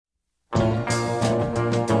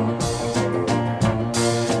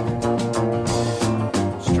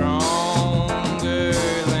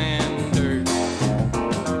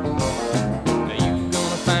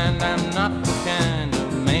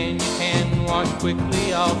wash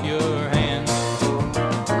quickly off your hands.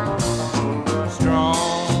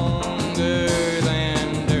 Stronger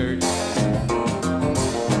than dirt,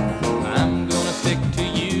 I'm gonna stick to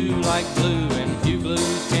you like glue, and few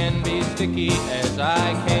glues can be sticky as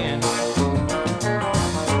I can.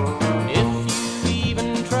 If you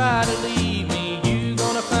even try to leave me, you're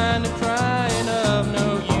gonna find it trying of no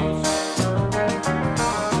use.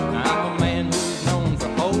 I'm a man who's known for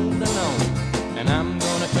holding on, and I'm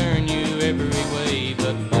gonna turn you every way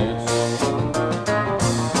but loose.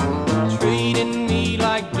 Treating me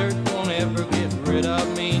like dirt won't ever get rid of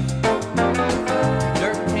me.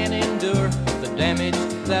 Dirt can endure the damage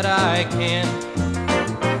that I can.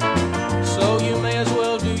 So you may as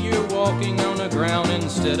well do your walking on the ground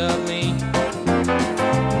instead of me.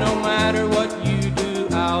 No matter what you do,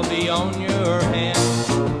 I'll be on your hands.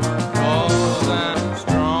 'Cause I'm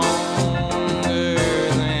stronger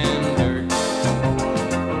than dirt.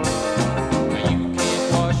 Now you can't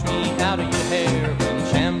wash me out of your hair. When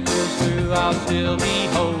shampoo's through, I'll still be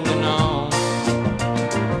holding on.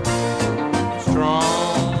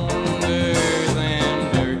 Stronger than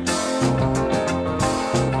dirt.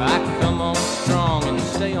 I come on strong and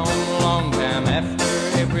stay on a long time after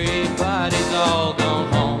everybody's all gone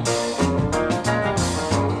home.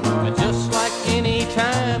 But just like any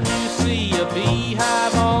time you see a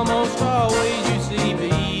beehive, almost always you see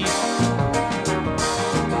bees.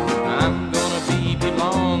 I'm gonna be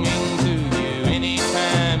belonging to you.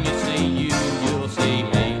 Anytime you see you, you'll see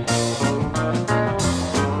me.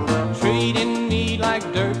 Treating me like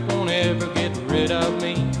dirt won't ever get rid of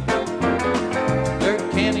me. Dirt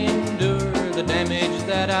can endure the damage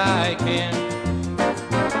that I can.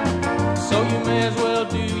 So you may as well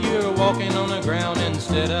do your walking on the ground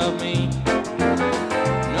instead of me.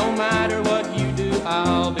 No matter what you do,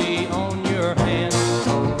 I'll be on your hands.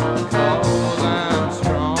 'Cause I'm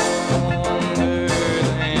stronger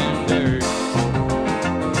than dirt.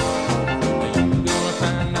 You're gonna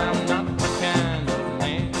find I'm not the kind of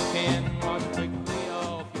man who can wash quickly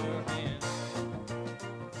off your hands.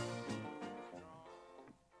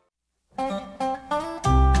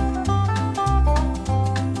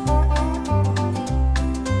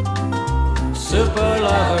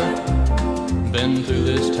 Superlover, been through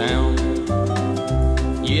this town.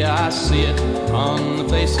 Yeah, I see it on the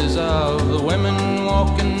faces of the women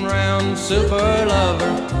walking round. Superlover,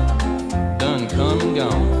 done come and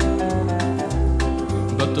gone.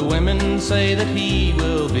 But the women say that he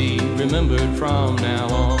will be remembered from now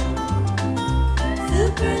on.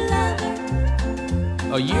 Superlover.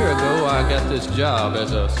 A year ago I got this job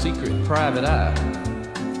as a secret private eye.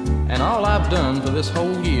 And all I've done for this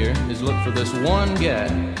whole year is look for this one guy.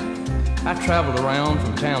 I traveled around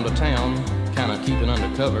from town to town, kinda keeping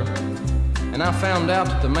undercover. And I found out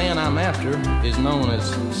that the man I'm after is known as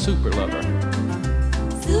Superlover.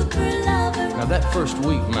 Superlover. Now that first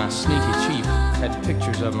week my sneaky chief had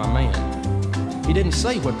pictures of my man. He didn't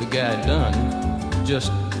say what the guy had done,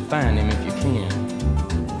 just find him if you can.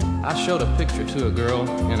 I showed a picture to a girl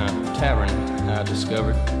in a tavern I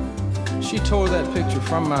discovered. She tore that picture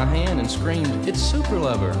from my hand and screamed, "It's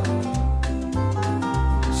Superlover!"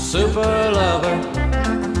 Superlover,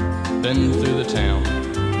 been through the town.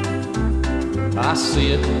 I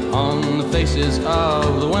see it on the faces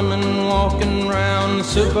of the women walking round.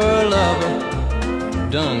 Superlover,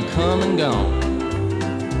 done come and gone.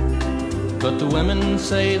 But the women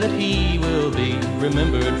say that he will be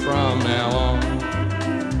remembered from now on.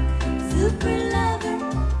 Superlover.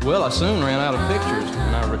 Well, I soon ran out of pictures,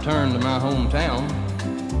 and I returned to my hometown.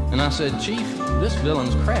 And I said, "Chief, this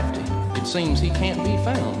villain's crafty. It seems he can't be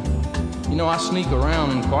found. You know, I sneak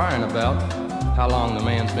around inquiring about how long the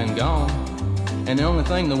man's been gone. And the only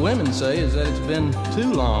thing the women say is that it's been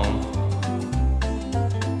too long."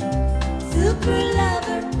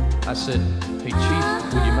 Superlover. I said, "Hey, Chief,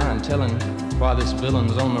 would you mind telling why this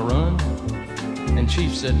villain's on the run?" And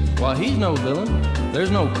Chief said, "Why, he's no villain.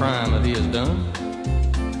 There's no crime that he has done.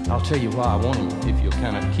 I'll tell you why I want him, if you'll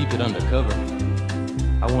kind of keep it undercover.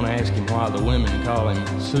 I want to ask him why the women call him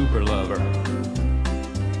Superlover."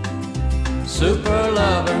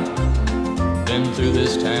 Superlover, been through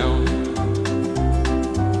this town.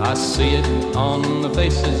 I see it on the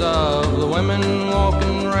faces of the women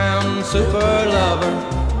walking round. Superlover,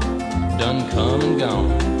 done come and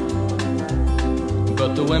gone.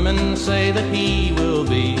 But the women say that he will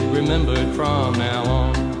be remembered from now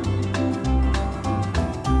on.